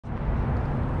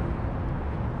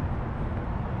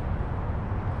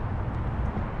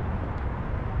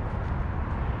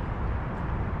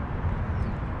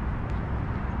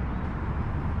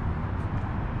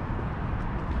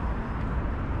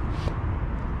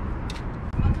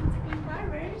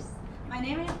My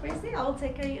name is Prisy. I will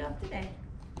take care of you up today.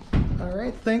 All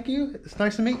right, thank you. It's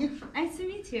nice to meet you. Nice to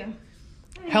meet you.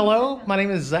 Hello, my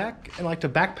name is Zach, and I like to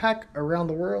backpack around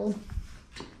the world.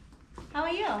 How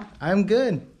are you? I'm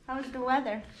good. How's the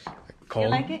weather? Cold. You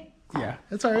like it? Yeah,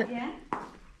 it's all right. Yeah?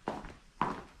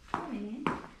 Come in.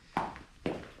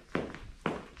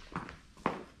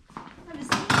 Have a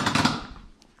seat.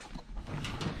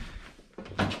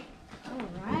 All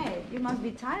right. You must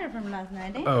be tired from last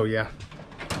night, eh? Oh, yeah.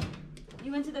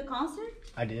 You went to the concert?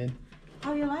 I did.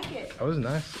 How you like it? That was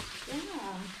nice. Yeah.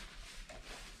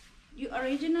 You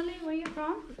originally, where you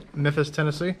from? Memphis,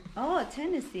 Tennessee. Oh,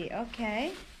 Tennessee.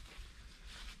 Okay.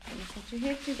 I will put you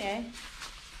here today.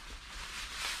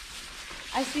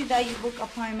 I see that you book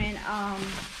appointment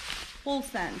full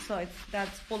send, so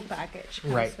that's full package.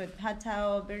 Comes Right. with hot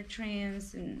towel, beer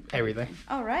trims, and Everything.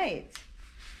 all right.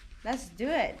 Let's do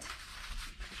it.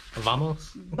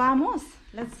 Vamos. Vamos.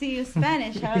 Let's see you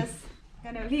Spanish. How it's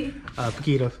gonna be?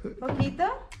 Poquito. Poquito?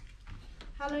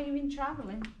 How long you been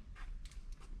traveling?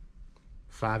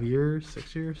 5 years,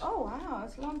 6 years. Oh wow,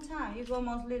 it's a long time. You go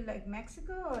mostly like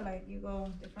Mexico or like you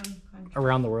go different countries?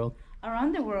 Around the world.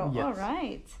 Around the world. Yes. All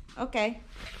right. Okay.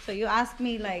 So you asked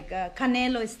me like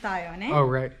Canelo style, né? Oh,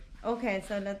 right. Okay,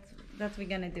 so that's we're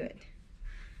gonna do it.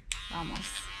 Vamos.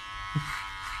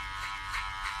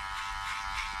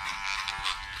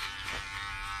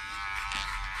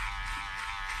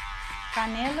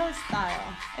 Canelo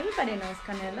style. Everybody knows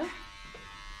Canelo.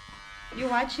 You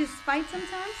watch his fight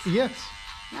sometimes? Yes.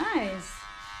 Nice.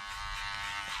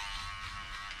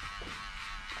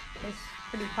 He's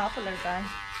pretty popular guy.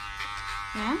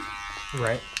 Yeah?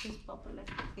 Right. He's popular.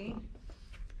 See?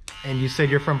 And you said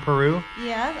you're from Peru?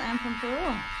 Yes, I'm from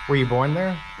Peru. Were you born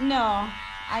there? No,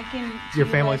 I came to Your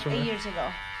family's US from 8 there? years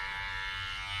ago.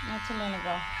 Not too long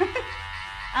ago.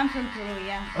 I'm from Peru,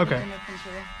 yeah. Okay. Originally from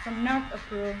Peru. From north of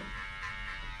Peru.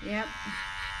 Yep.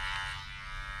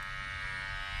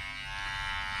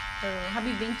 Peru. Have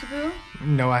you been to Peru?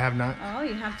 No, I have not. Oh,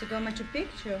 you have to go Machu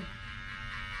Picchu.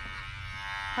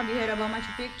 Have you heard about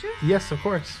Machu Picchu? Yes, of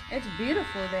course. It's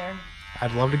beautiful there.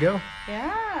 I'd love to go.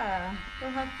 Yeah, go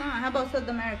have fun. How about South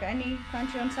America? Any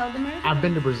country in South America? I've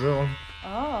been to Brazil.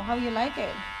 Oh, how you like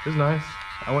it? It was nice.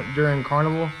 I went during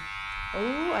Carnival.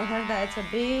 Oh, I heard that it's a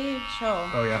big show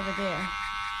Oh, yeah. over there.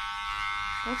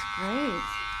 That's great.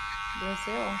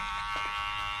 Brazil.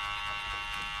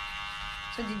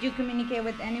 So did you communicate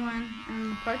with anyone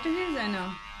in Portuguese or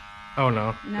no? Oh,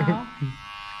 no. No?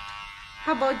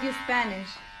 How about you Spanish?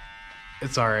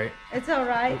 It's all right. It's all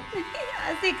right.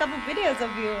 I see a couple videos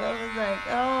of you. I was like,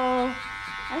 oh,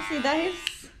 I see that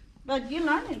is, but you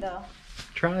learning though.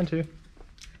 Trying to.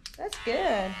 That's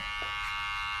good.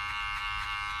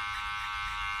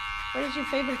 What is your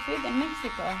favorite food in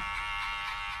Mexico?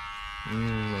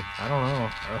 I don't know.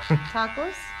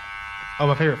 Tacos? Oh,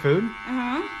 my favorite food?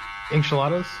 Uh-huh.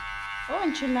 Enchiladas. Oh,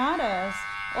 enchiladas.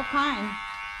 What kind?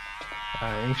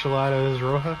 Enchiladas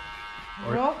roja.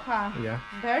 Roja. Yeah.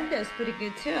 Verde is pretty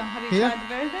good too. Have you Yeah. tried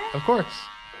verde? Of course.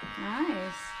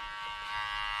 Nice.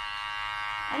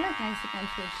 I like Mexican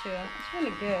food too. It's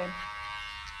really good.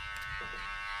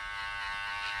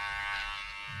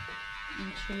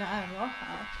 Enchilada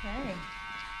roja. Okay.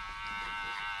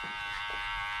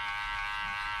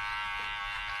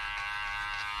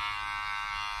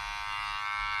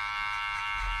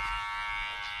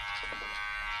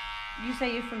 You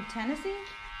say you're from Tennessee?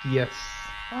 Yes.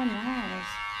 Oh, nice.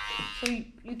 So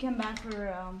you came back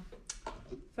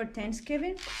for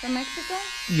Thanksgiving from Mexico?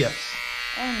 Yes.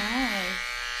 Oh, nice.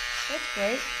 That's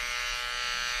great.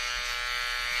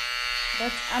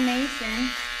 That's amazing.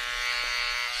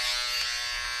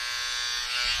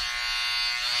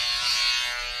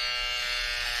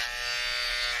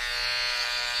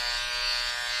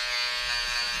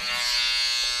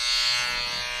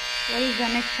 Where is the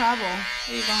next travel? Where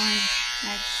are you going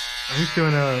next? I'm just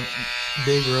doing a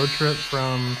big road trip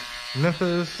from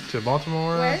Memphis to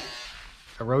Baltimore. Where?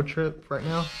 A road trip right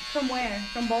now. From where?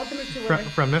 From Baltimore to where?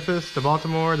 From Memphis to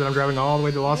Baltimore. Then I'm driving all the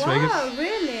way to Las Vegas. Wow,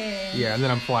 really? Yeah, and then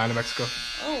I'm flying to Mexico.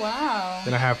 Oh, wow.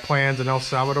 Then I have plans in El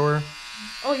Salvador.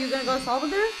 Oh, you're gonna go to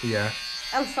Salvador? Yeah.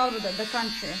 El Salvador, the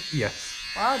country. Yes.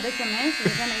 Wow, that's amazing.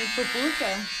 You're gonna eat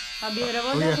pupusa. Have you heard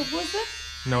about Oh, that yeah.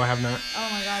 pupusa? No, I have not. Oh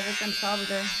my god, that's in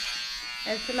Salvador.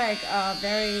 It's like a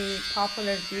very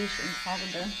popular dish in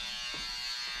Salvador.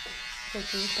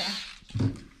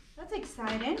 Pupusa. That's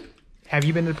exciting. Have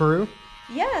you been to Peru?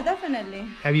 Yeah, definitely.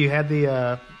 Have you had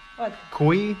the What?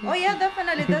 cuy? Oh yeah,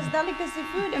 definitely. That's delicacy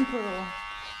food in Peru.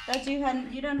 That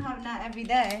you don't have that every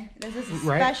day. This is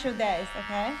Right. special days,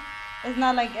 okay? It's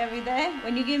not like every day.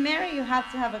 When you get married, you have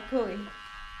to have a cuy.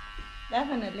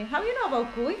 Definitely. How you know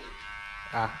about cuy?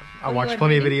 I watched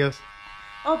plenty of videos.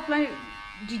 Oh, plenty.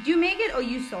 Did you make it or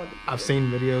you saw it? I've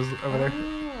seen videos over there.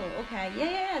 Oh, okay.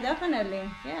 Yeah, definitely.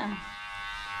 Yeah.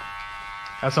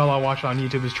 That's all I watch on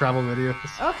YouTube is travel videos.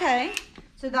 Okay.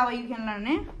 So that way you can learn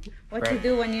it. What to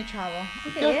do when you travel.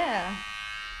 Okay, yeah.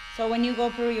 So when you go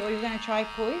Peru, are you going to try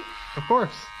cuy? Of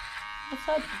course. It's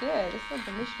so good. It's so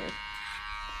delicious.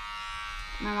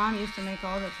 My mom used to make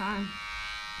all the time.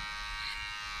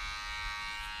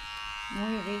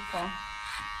 Muy rico.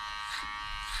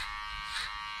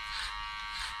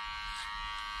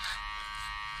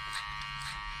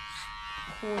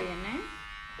 Cuy, eh?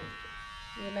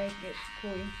 You like it,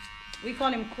 cuy. We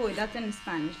call him cuy. That's in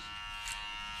Spanish.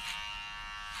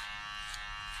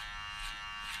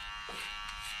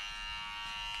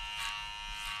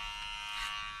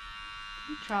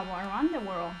 You travel around the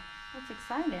world. That's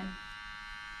exciting.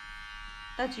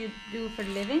 That you do for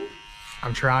living?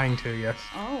 I'm trying to, yes.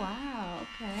 Oh wow,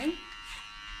 okay.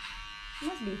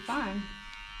 Must be fun.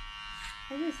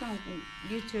 I see some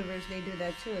YouTubers, they do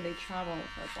that too. They travel.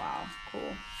 It's like, wow,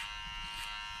 cool.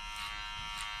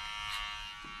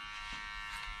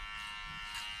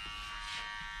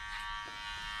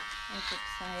 That's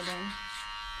exciting.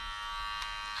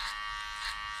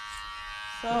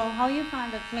 So, how you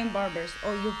find the Clean Barbers?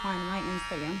 Oh, you find my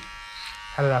Instagram.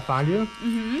 How did I find you?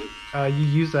 You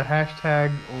used the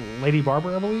hashtag Lady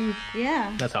Barber, I believe.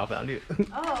 Yeah. That's how I found you.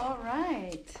 Oh, all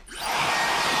right.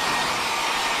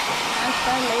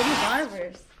 Hashtag Lady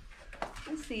Barbers.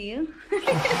 I see you.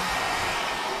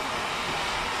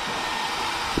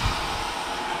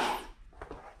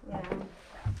 Yeah.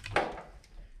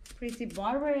 Pretty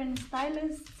barber and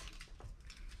stylist.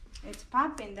 It's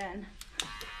popping then.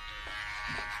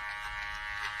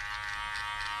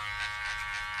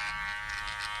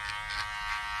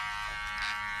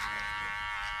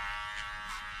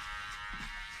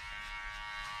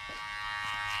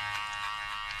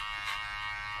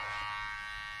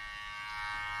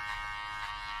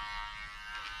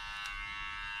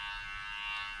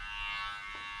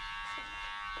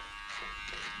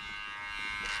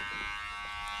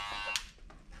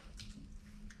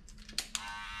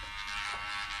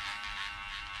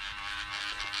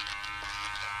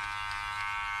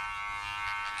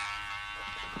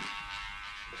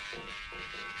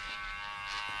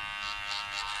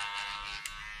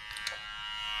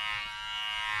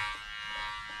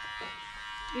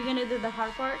 You're gonna do the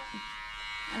hard part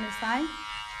on the side?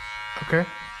 Okay.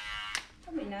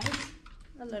 That'll be nice.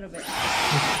 A little bit.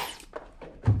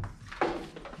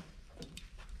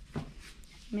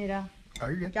 Mira. Oh,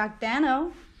 you're good. Jack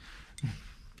Daniel.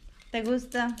 ¿Te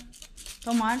gusta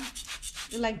tomar?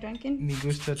 You like drinking? Me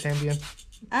gusta también.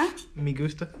 ¿Ah? Me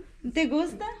gusta. ¿Te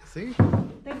gusta? Sí.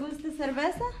 ¿Te gusta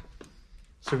cerveza?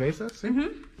 Cerveza? Sí.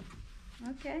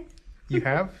 Okay. You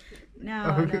have? No,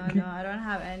 I don't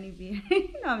have any beer.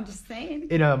 No, I'm just saying.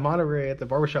 In Monterey at the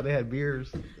barbershop, they had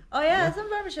beers. Oh yeah, some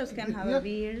barbershops can have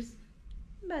beers,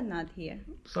 but not here.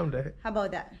 Someday. How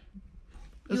about that?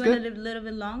 You That's want to good. live a little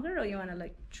bit longer, or you want to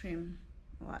like trim?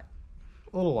 What?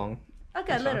 A little long. Okay,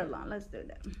 That's a little fine. long. Let's do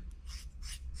that.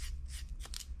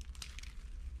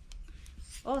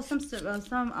 Oh, some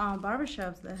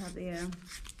barbershops that have the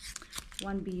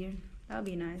one beer. That would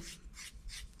be nice,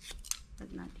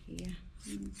 but not here.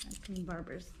 I Clean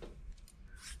Barbers.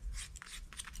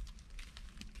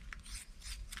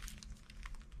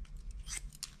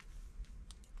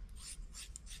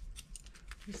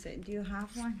 You said, do you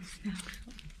have one?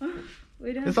 No.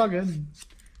 We don't. It's all good.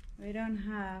 We don't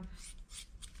have.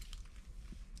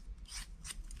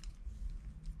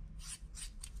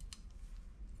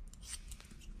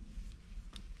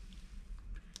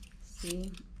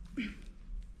 See.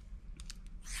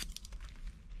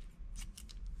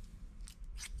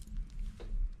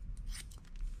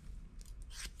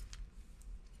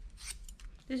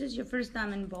 This is your first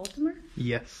time in Baltimore?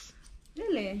 Yes.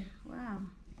 Really? Wow.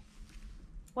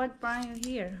 What brought you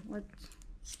here? What?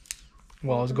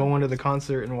 Well, I was going to the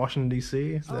concert in Washington,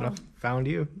 D.C., then I Oh. found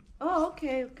you. Oh,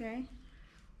 okay, okay.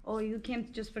 Oh, you came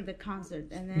just for the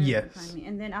concert and then Yes. find me.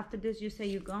 And then after this, you say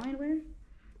you're going where?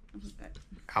 Okay.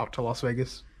 Out to Las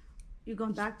Vegas. You're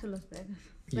going back to Las Vegas?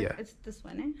 Yeah. It's this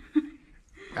one, eh?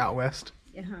 Out west.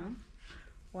 Yeah.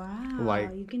 Wow.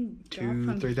 Like you can drive 2,000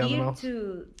 from 3,000 here miles?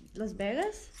 to Las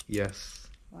Vegas? Yes.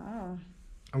 Wow.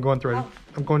 I'm going through. Oh.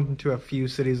 I'm going to a few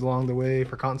cities along the way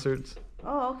for concerts.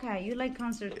 Oh, okay. You like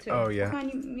concerts too? Oh, yeah. What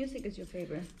kind of music is your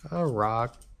favorite?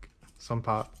 Rock, some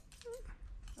pop.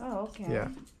 Oh, okay. Yeah.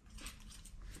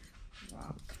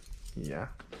 Rock. Yeah.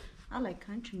 I like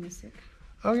country music.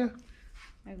 Oh yeah.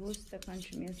 Me gusta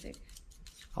country music.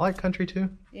 I like country too.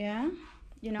 Yeah?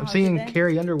 You know I'm how seeing to dance?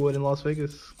 Carrie Underwood in Las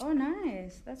Vegas. Oh, nice.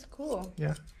 Nice. That's cool.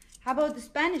 Yeah. How about the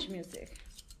Spanish music?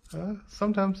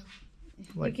 Sometimes.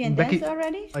 Like you can dance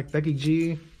already? Like Becky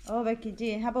G. Oh, Becky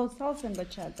G. How about salsa and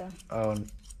bachata? Oh,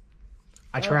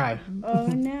 I try. Oh,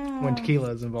 no. When tequila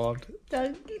is involved.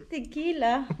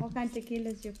 Tequila. What kind of tequila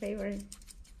is your favorite?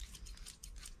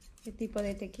 ¿Qué tipo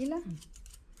de tequila?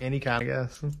 Any kind, I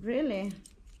guess. Really?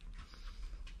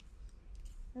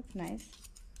 That's nice.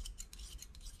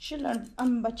 You should learn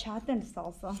bachata and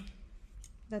salsa.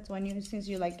 That's when you, since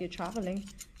you're traveling,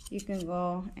 you can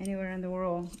go anywhere in the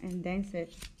world and dance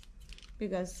it.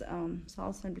 Because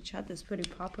salsa and bachata is pretty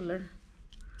popular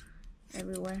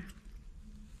everywhere.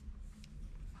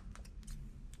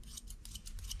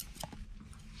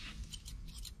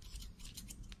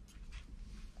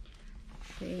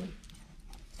 See.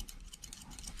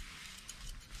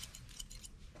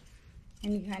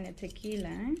 Any kind of tequila,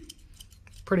 eh?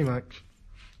 Pretty much.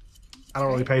 I don't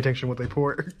really pay attention to what they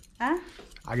pour. Huh?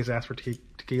 I just ask for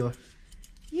tequila.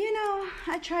 You know,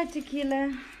 I tried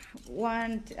tequila I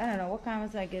don't know what kind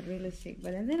was I get really sick,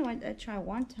 but and then I tried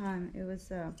one time. It was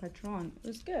Patron. It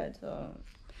was good. So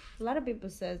a lot of people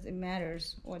says it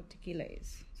matters what tequila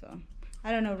is. So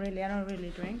I don't know really. I don't really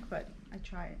drink, but I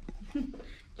try it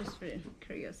just for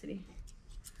curiosity.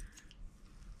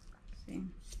 See.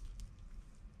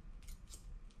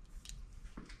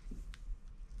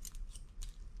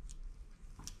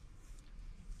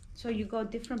 So you go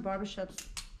different barbershops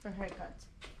for haircuts?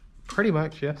 Pretty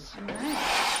much, yes.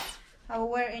 Nice.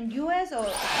 Where in U.S. or in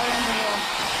the world?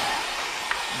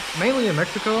 Mainly in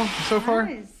Mexico so far.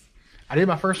 Nice. I did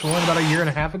my first one about a year and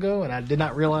a half ago, and I did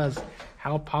not realize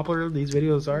how popular these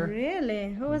videos are.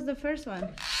 Really? Who was the first one?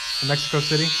 In Mexico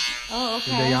City. Oh,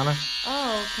 okay. In Guyana.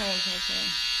 Oh, okay.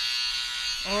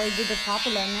 Oh, you did the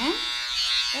popular, man.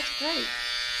 That's great.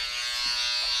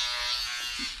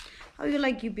 How you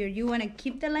like your beard? You want to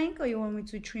keep the length or you want me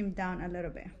to trim down a little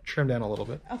bit? Trim down a little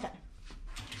bit. Okay.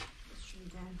 Let's trim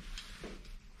down.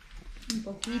 Un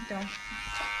poquito.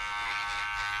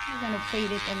 I'm going to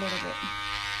fade it a little bit.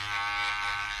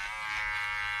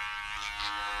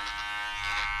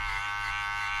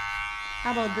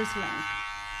 How about this length?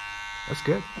 That's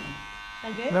good.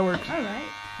 That good? That works. All right.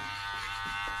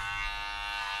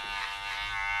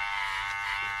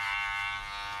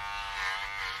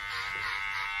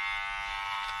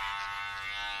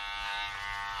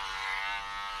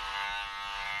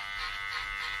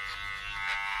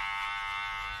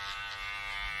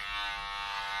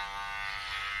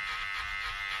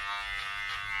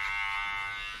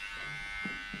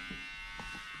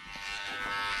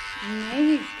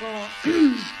 Mexico.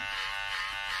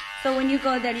 So when you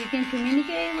go there, you can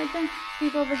communicate with the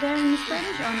people over there in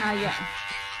Spanish or not yet?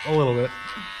 A little bit.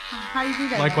 How do you do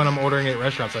that? Like when I'm ordering at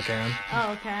restaurants, I can.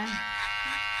 Oh, okay.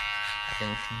 I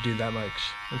can do that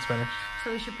much in Spanish.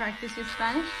 So we should practice your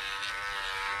Spanish?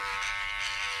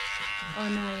 Oh,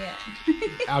 not yet.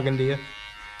 Algún día.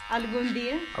 Algún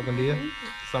día? Algún día. Okay.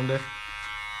 Someday.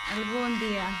 Algún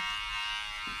día.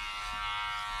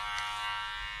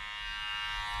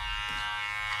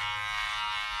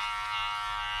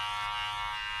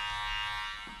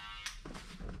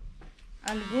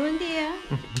 Algún día.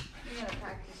 We're gonna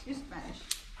practice your Spanish.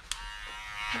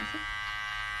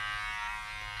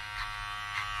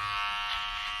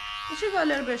 You should go a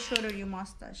little bit shorter your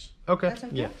mustache. Okay. That's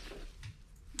okay? Yeah.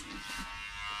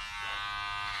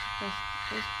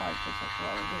 This part is like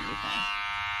really fast.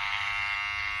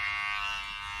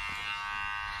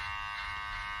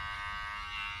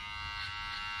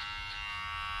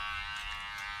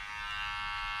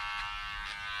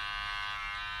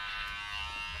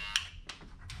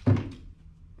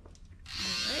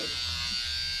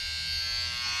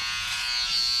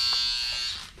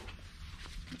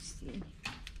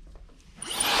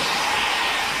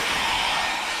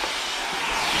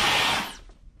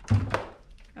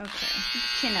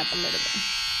 Chin up a little bit.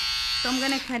 So I'm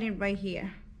gonna cut it right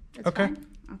here. That's okay. Fine?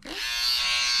 Okay.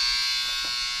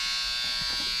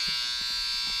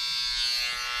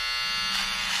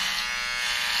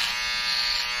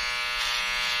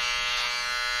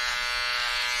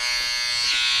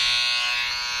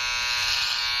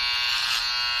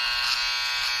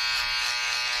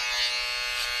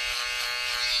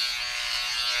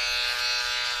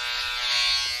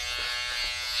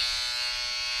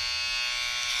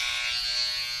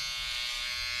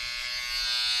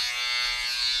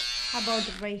 How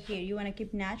about right here? You want to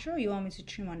keep natural or you want me to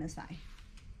trim on the side?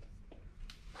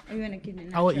 Or you want to keep it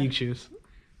natural? I'll let you choose.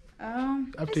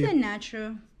 Up to you.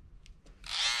 Natural.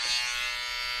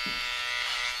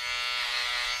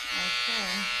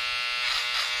 Okay.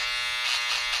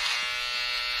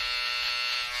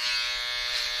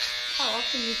 How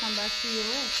often you come back to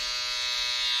US?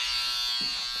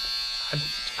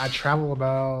 I travel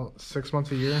about 6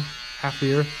 months a year, half the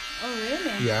year. Oh,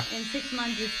 really? Yeah. In 6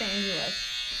 months you stay in US.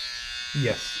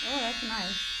 Yes. Oh, that's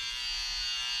nice.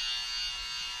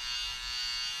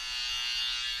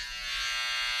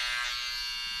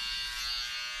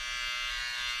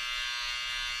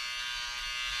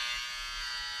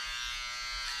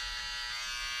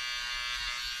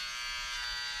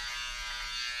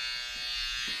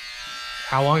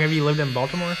 How long have you lived in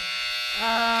Baltimore?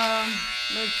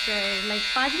 Let's say like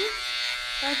 5 years,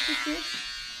 5, 6 years.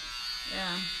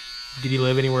 Yeah. Did you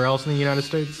live anywhere else in the United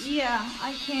States? Yeah,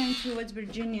 I came to West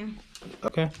Virginia.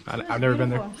 Okay, It's I've never been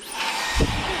there. beautiful. You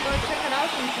should go check it out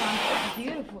sometime. It's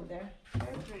beautiful there.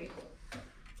 Very pretty.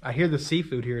 I hear the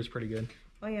seafood here is pretty good.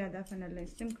 Oh yeah, definitely.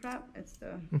 Steamed crab. It's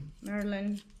the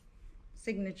Maryland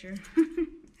signature.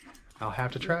 I'll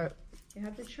have to try it. You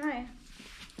have to try.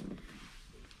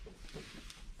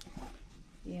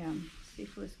 Yeah,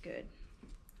 seafood is good.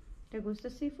 ¿Te gusta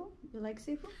seafood? You like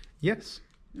seafood? Yes.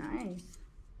 Nice.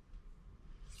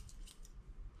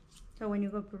 So when you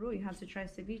go to Peru, you have to try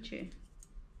ceviche.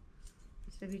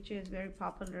 Ceviche is very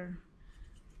popular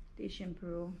dish in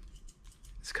Peru.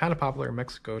 It's kind of popular in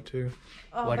Mexico too.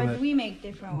 Oh, Like but we make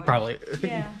different ones. Probably.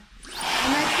 Yeah.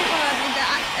 In Mexico,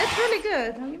 it's really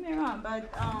good. Don't get me wrong, but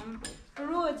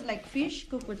Peru, it's like fish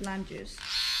cooked with lime juice.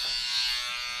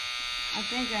 I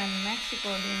think in Mexico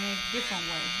they make different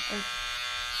way.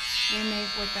 They make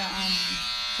with the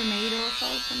tomato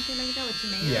sauce, something like that, with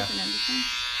tomatoes and everything.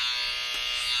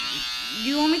 Do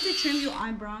you want me to trim your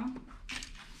eyebrow?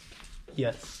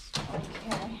 Yes.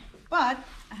 Okay. But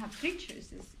I have 3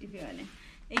 choices if you want it.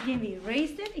 It can be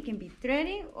raised, it can be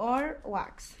threading, or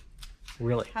wax.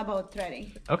 Really? How about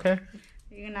threading? Okay.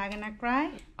 You're not gonna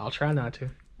cry? I'll try not to.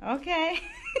 Okay.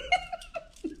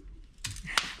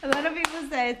 A lot of people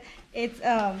say it's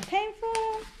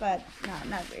painful, but no,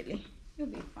 not really. You'll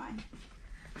be fine.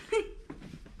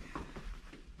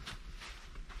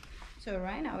 So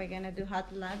right now we're gonna do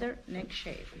hot lather neck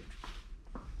shave.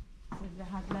 This is the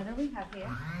hot lather we have here.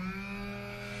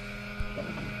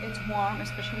 It's warm,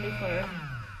 especially for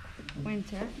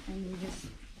winter, and you just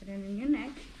put it in your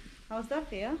neck. How's that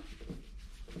feel?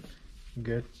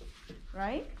 Good.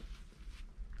 Right?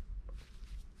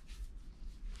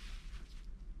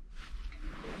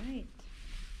 Right.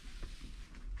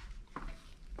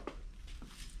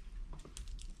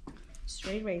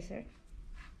 Straight razor.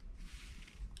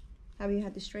 Have you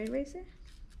had the straight razor?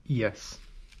 Yes.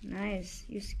 Nice.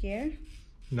 You scared?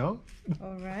 No?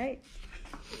 All right.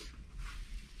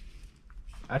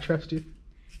 I trust you.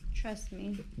 Trust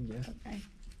me. Yeah. Okay.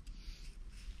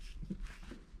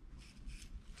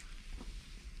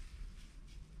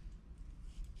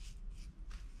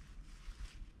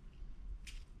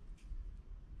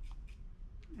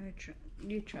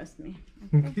 You trust me.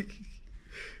 Okay.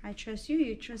 I trust you.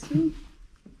 You trust me.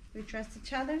 We trust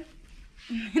each other.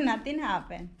 Nothing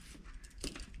happened.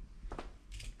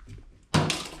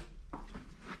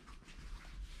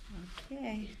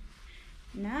 Okay.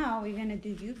 Now we're gonna do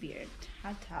your beard.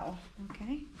 Hot towel.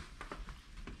 Okay.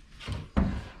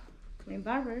 Clean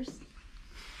barbers.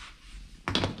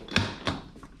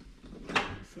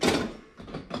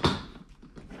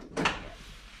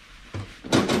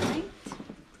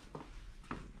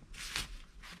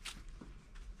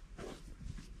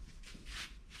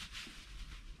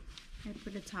 I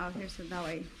put a towel here so that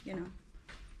way, you know.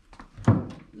 A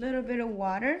little bit of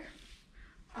water.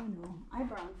 Oh no,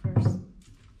 eyebrow first.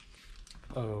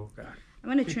 Oh God. I'm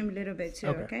gonna trim a little bit too,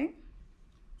 okay?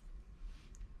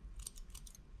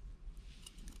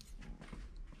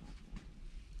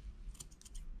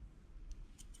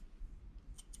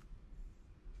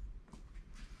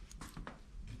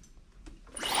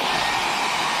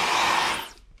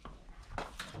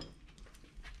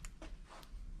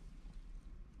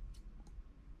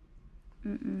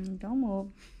 Don't move.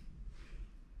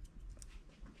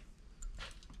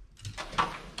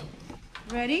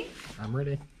 Ready? I'm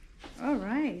ready. All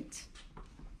right.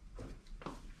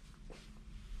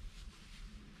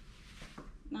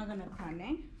 Not gonna cry,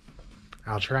 eh?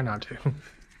 I'll try not to.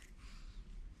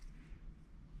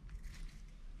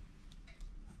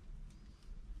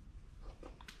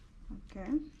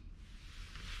 Okay.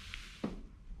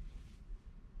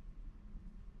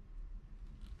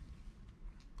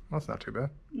 That's not too bad.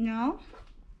 No.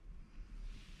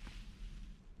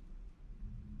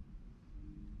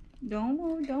 Don't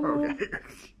move, don't move. Okay.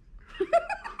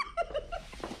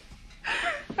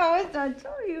 How is that?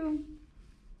 Tell you.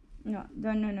 No,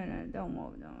 don't move, don't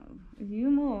move. If you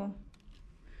move,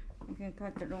 I can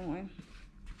cut the wrong way.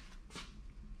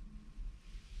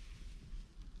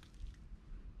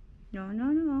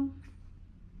 No.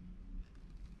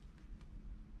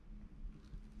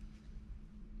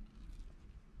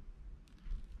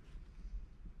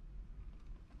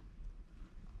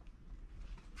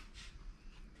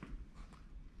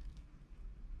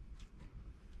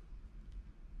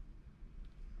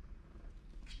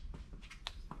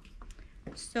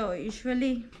 So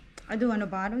usually I do on the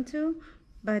bottom too,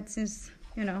 but since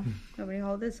you know nobody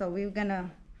hold it, so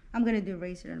I'm gonna do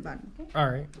razor on the bottom. Okay. All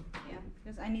right. Yeah,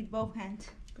 because I need both hands.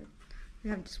 But we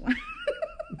have just one.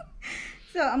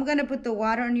 So I'm gonna put the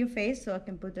water on your face so I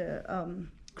can put the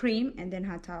cream and then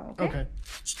hot towel. Okay. Okay.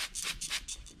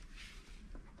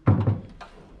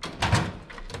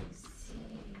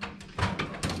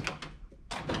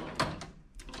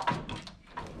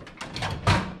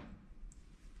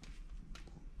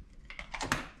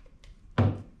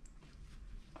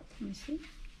 Let me see.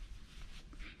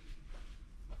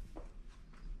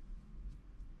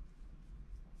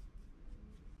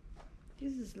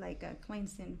 This is like a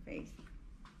cleansing face.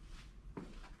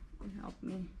 It help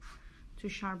me to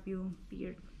sharp your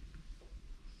beard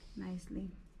nicely.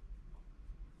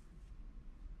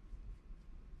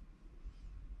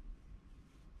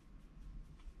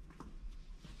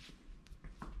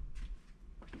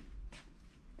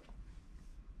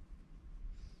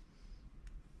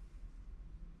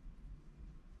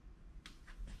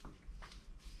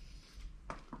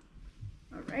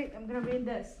 All right, I'm gonna bring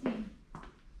this.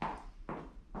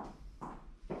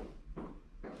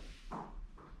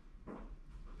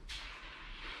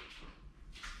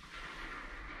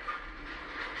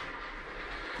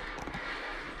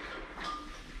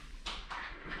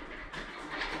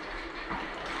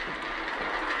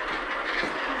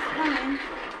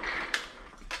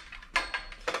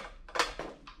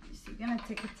 You're gonna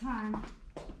take a time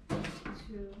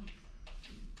to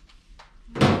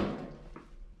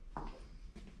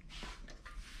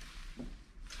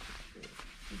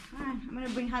fine. I'm gonna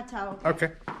bring hot towel.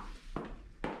 Okay.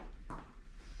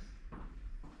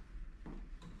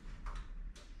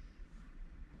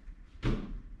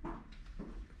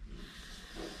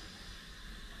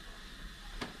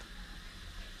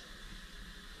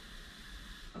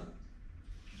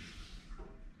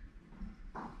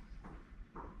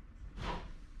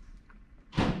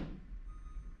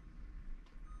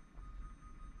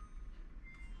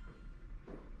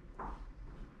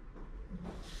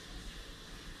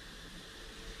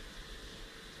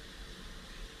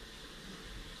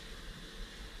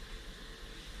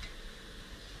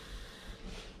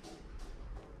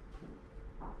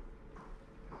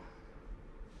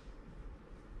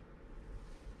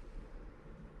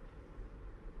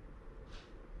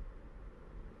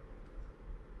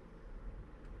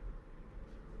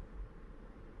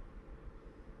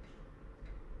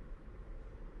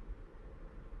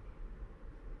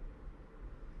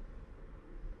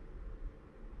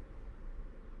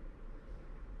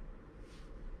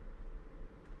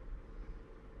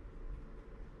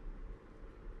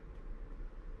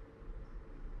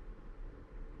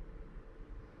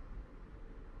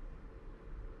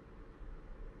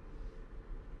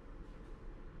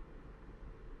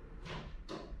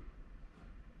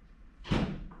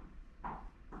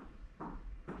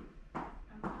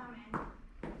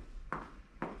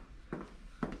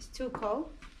 It's too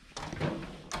cold.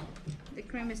 The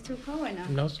cream is too cold or no?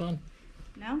 No, son.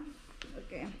 No?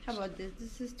 Okay. How about this?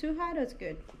 This is too hot or it's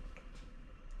good?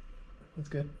 That's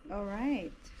good. All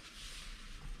right.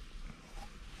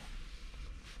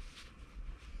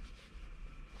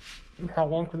 How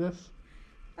long for this?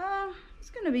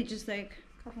 It's gonna be just like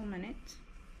a couple minutes.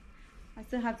 I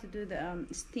still have to do the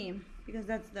steam because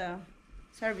that's the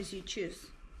service you choose.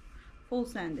 Full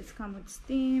send. It's come with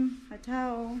steam, a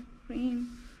towel,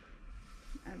 cream,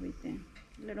 everything.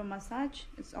 Little massage.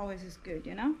 It's always is good,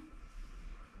 you know.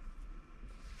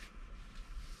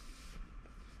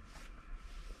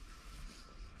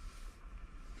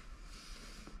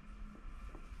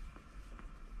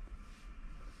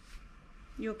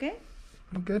 You okay?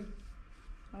 I'm good.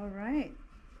 All right.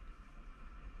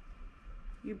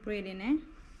 You breathing, eh?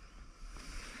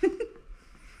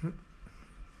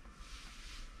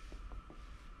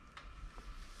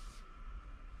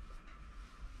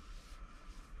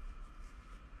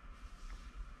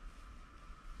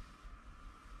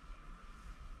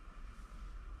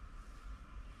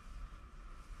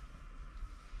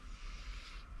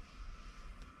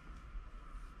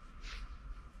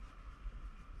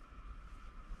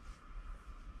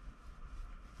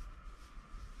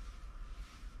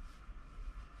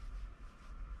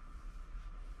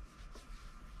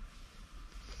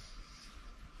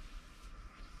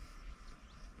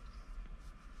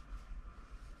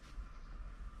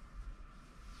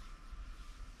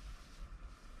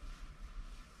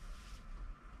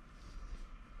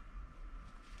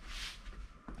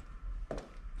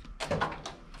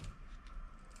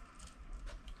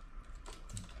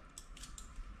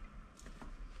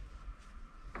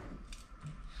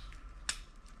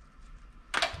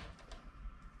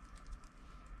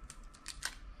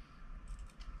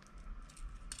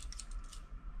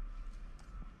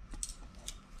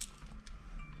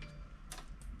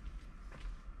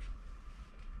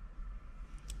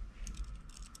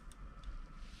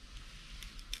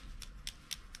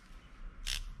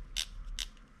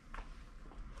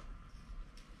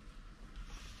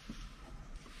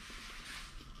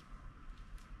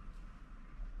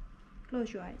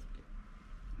 Close your eyes.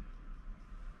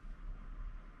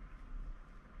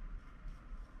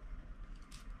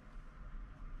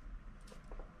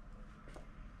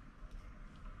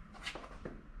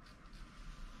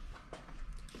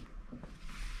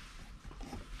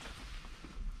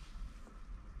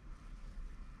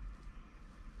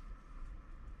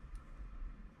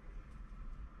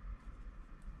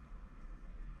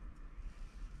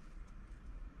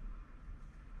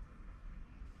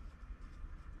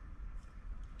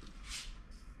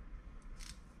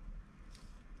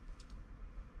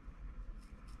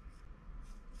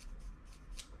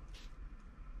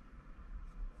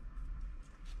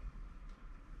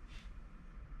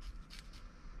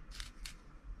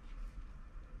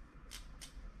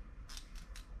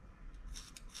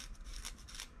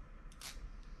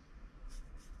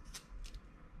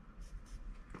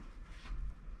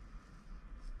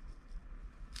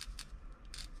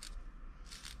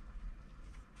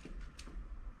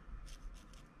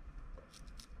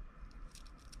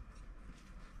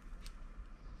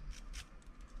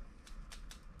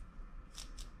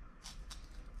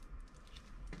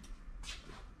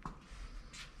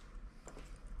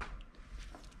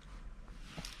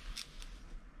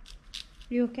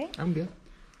 You okay? I'm good.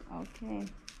 Okay.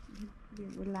 Be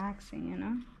relaxing, you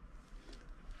know.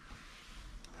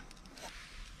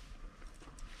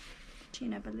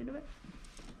 Chin up a little bit.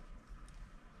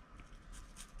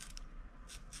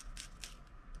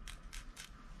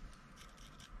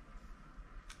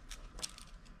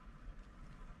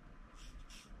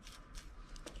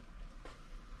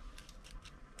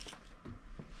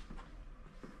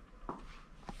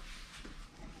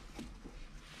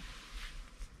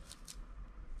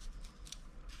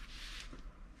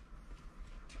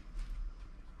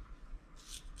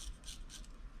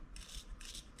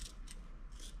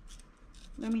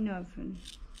 Let me know if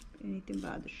anything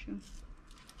bothers you.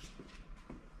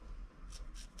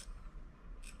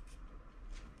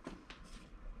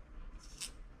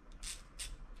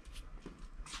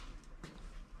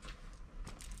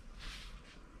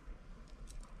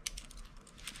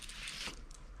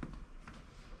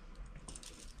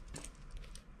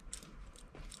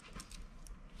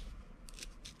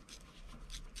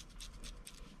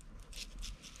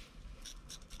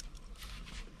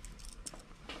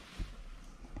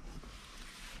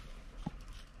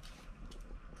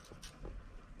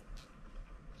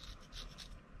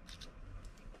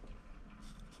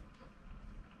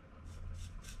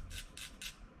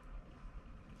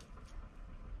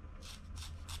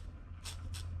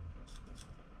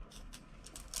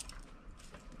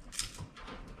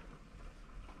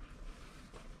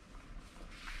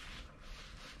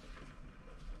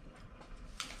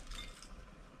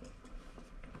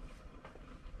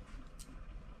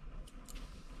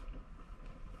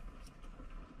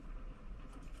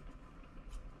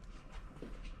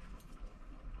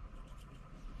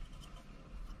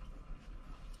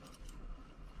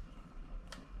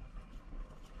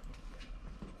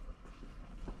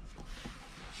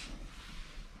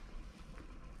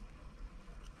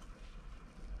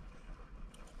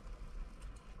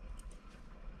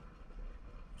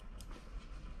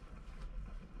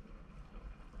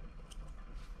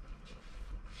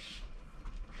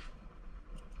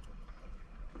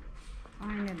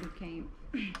 Finally came.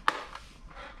 Let's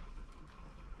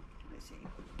see.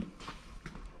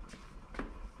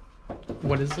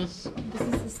 What is this? This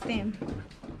is the stem.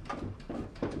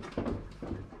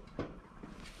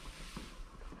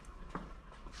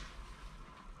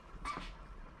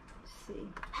 See.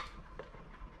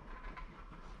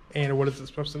 And what is it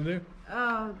supposed to do?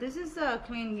 Oh, this is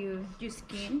clean your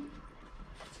skin.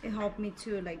 It helped me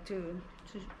to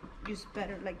use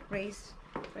better like razor.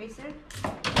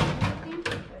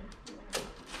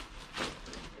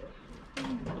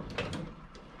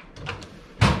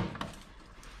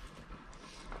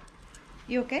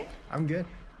 You okay? I'm good.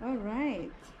 All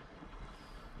right.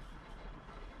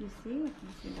 You see? You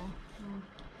see that?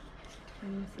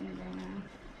 Let me see right now.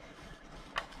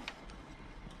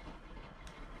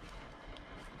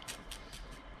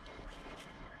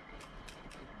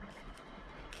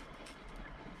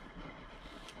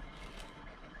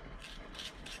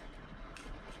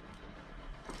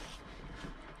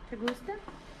 ¿Te gusta?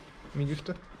 Me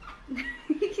gusta. Me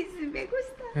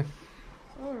gusta.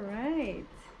 All right.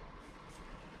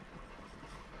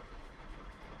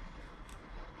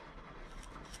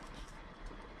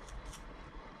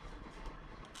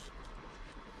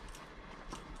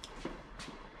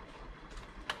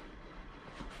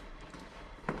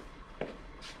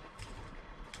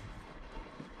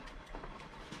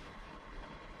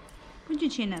 Put your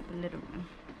chin up a little bit.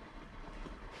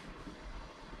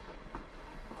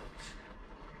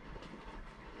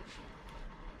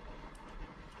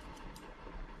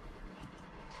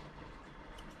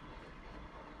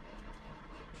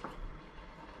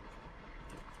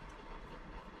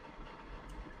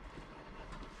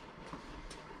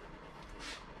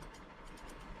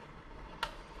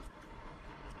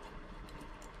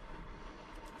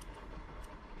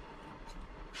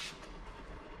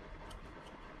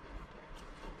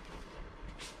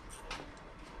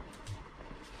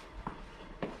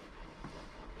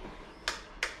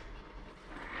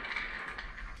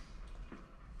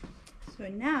 So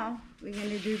now we're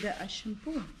gonna do the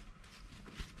shampoo.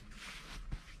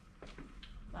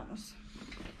 Vamos.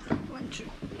 1, 2,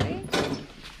 3.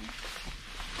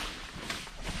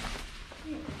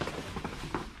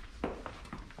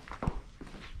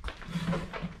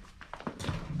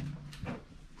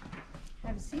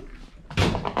 Have a seat.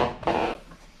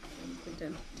 Put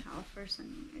the towel first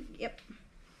and yep.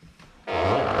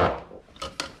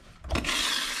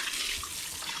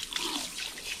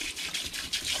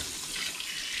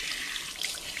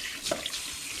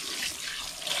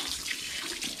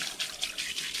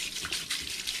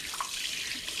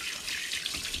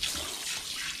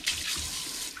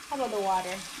 How about the water?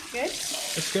 Good?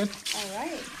 It's good. All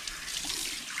right.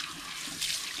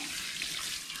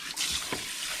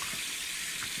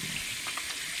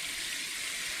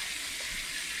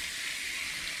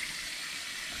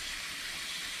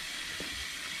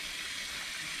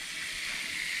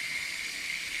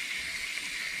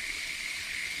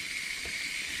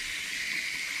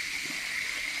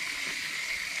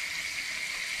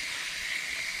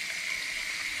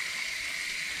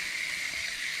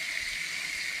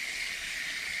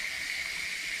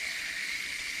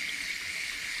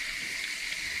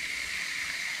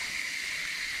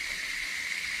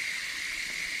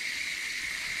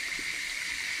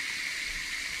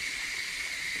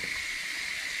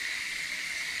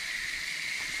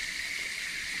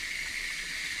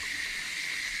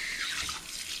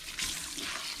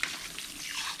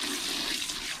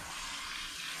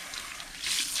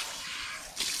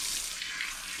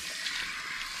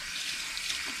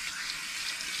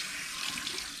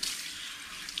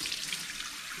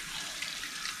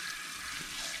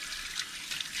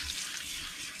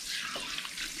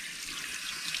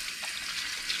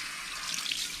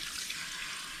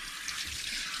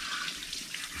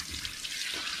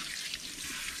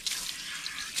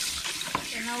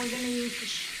 Now we're going to use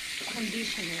the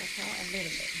conditioner, so a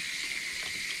little bit.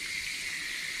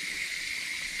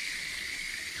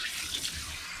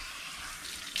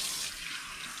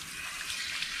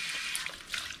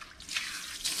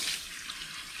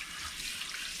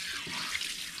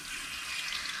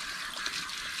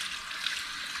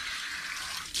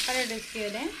 Water is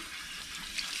good, eh?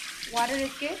 Water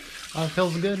is good?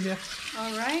 Feels good, yes.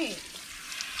 All right.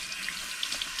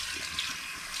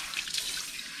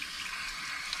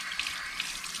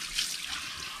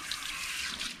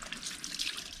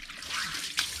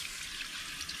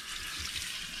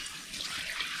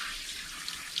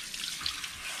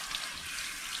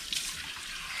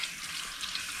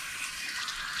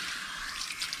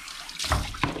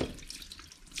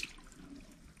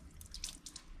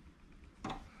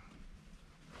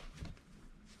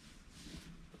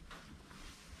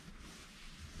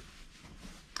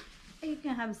 You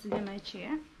can have a seat in my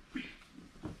chair.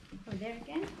 Over there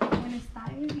again. I'm going to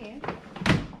start you here.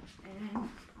 And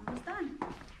almost done.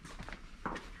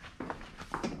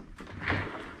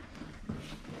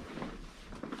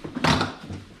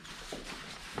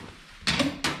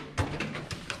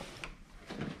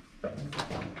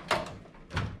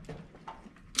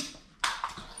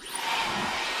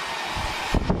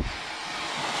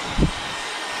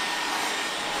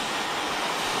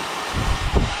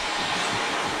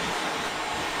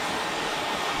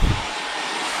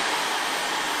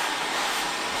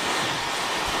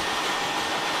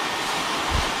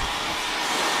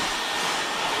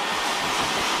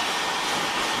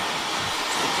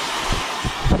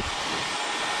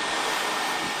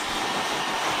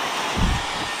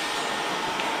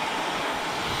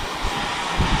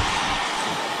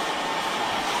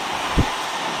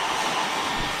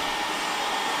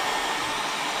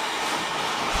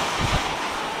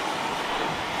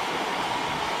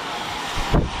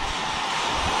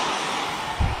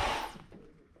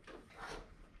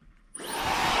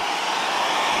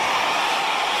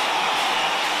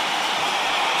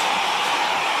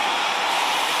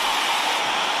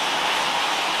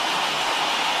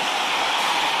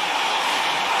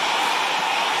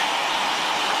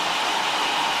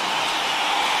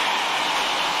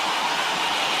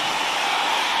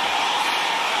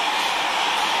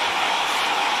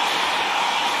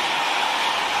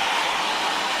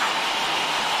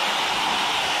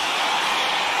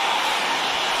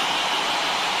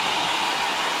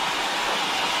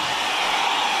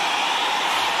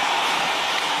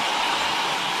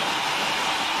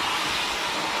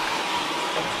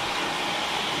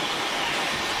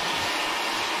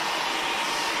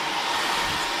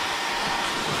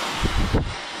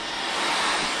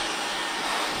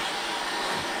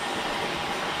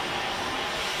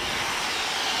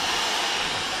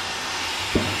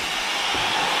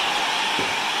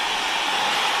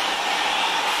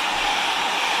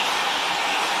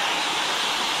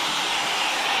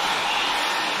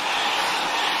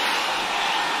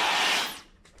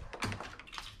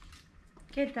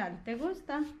 tal? ¿Te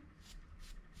gusta?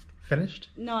 Finished?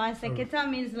 No, I said, ¿qué tal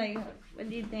means like, what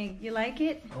do you think? You like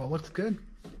it? Oh, it looks good.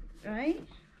 Right?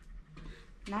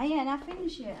 Not yet, not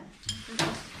finished yet. Let's just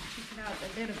check it out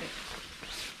a little bit.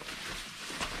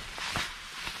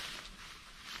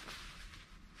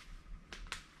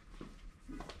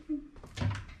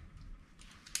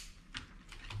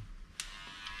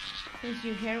 Since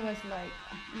your hair was like,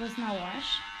 was not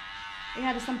washed, you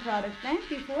had some product then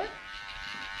before?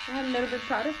 You had a little bit of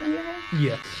product on your hair?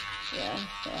 Yes. Yeah,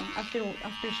 so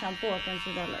after shampoo, I can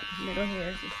see that like little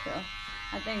hairs and stuff.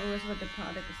 I think it was with the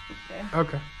product stick there.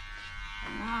 Okay.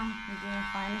 Now we're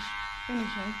gonna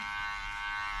finishing.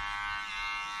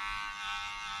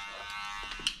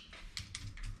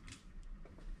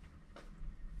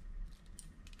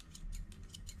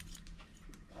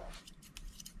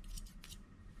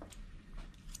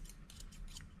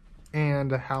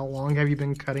 And how long have you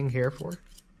been cutting hair for?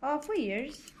 Oh, 4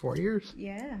 years. 4 years?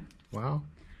 Yeah. Wow.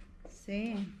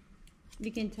 See,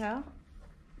 you can tell.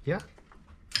 Yeah,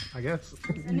 I guess.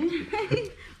 Isn't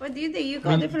it? What do you think? You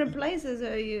go different places,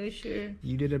 are you sure?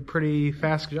 You did a pretty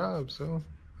fast job, so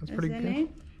that's pretty Isn't good. it?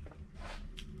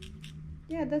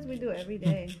 Yeah, that's what we do every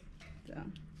day. So,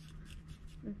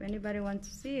 if anybody wants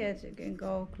to see it, you can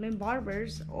go Clean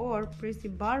Barbers or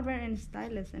Prisy Barber and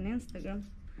Stylist on Instagram.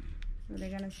 So they're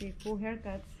gonna see cool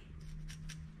haircuts.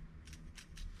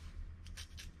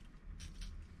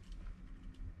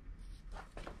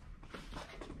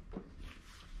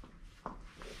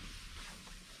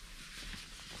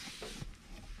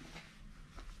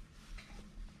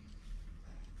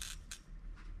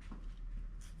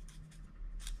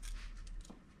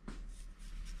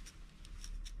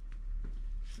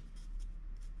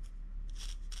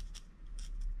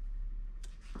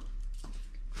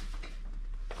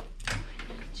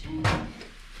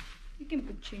 You can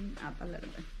put chin up a little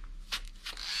bit.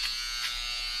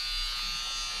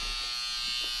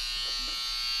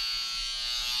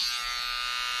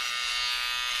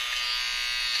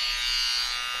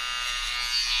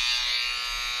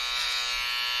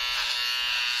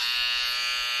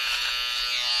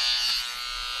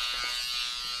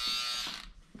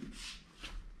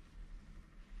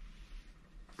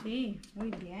 Sí,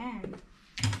 muy bien.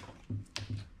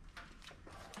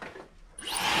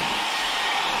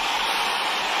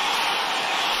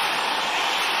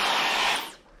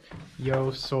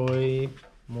 Yo soy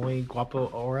muy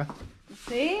guapo ahora.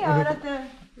 Sí, ahora está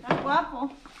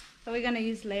guapo. So we're gonna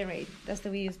use Layrate. That's the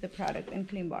we use the product in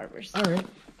Clean Barbers. All right.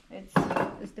 It's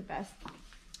the best.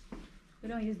 We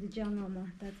don't use the gel no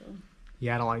more. That's all.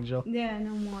 Yeah, I don't like gel. Yeah,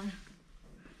 no more.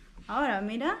 Ahora,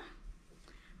 mira.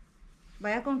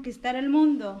 Vaya a conquistar el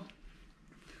mundo.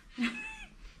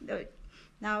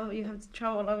 Now you have to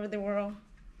travel all over the world.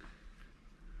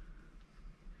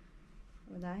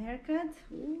 With that haircut,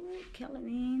 ooh, killing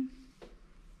me.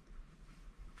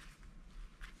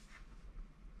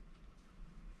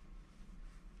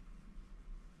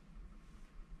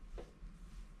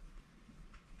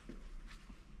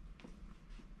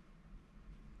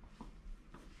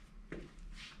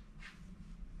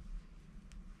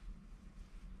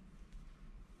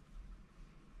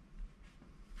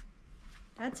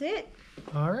 That's it.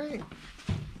 All right.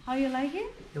 How you like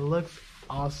it? It looks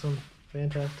awesome.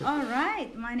 Fantastic. All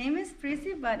right. My name is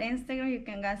Prisy, but Instagram you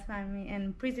can guys find me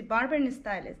in Prisy Barber and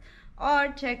Stylist, or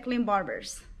check Clean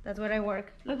Barbers. That's where I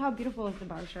work. Look how beautiful is the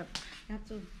barbershop. You have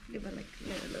to give it like a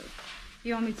little look.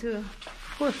 You want me to?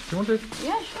 Of course. You want to?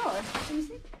 Yeah, sure. Let me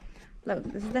see. Look,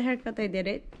 this is the haircut I did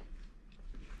it.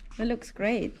 It looks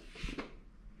great.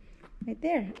 Right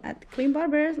there at Clean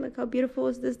Barbers. Look how beautiful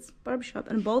is this barbershop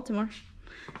in Baltimore.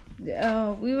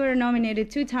 We were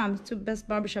nominated 2 times to best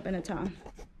barbershop in a town.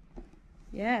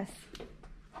 Yes.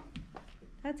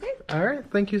 That's it. All right.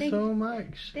 Thank you so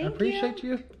much. I appreciate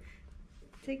you.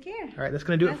 Take care. All right. That's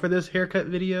going to do it for this haircut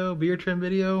video, beard trim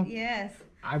video. Yes.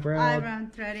 Eyebrow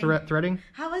threading. Threading.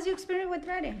 How was your experience with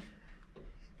threading?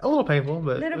 A little painful,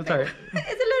 but it's all right.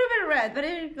 It's a little bit red, but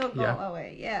it'll go Yeah.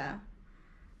 away. Yeah.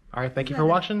 All right. Thank you for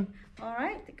watching. All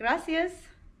right. Gracias.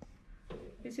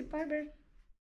 Prisy Barber.